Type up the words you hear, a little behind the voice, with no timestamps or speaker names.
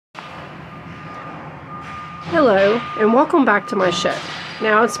Hello, and welcome back to my show.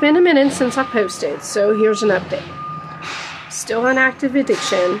 Now, it's been a minute since I posted, so here's an update. Still in active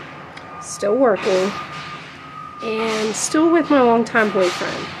addiction, still working, and still with my longtime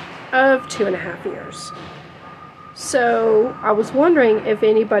boyfriend of 2.5 years. So, I was wondering if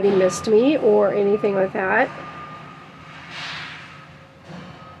anybody missed me or anything like that.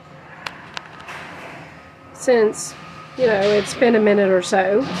 Since, it's been a minute or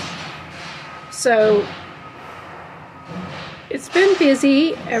so. So, it's been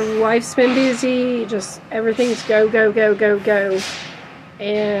busy, life's been busy, just everything's go, go, go, go, go.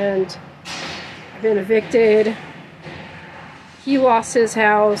 And I've been evicted. He lost his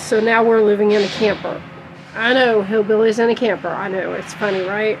house, so now we're living in a camper. I know, hillbillies in a camper. I know, it's funny,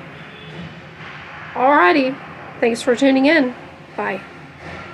 right? Alrighty, thanks for tuning in. Bye.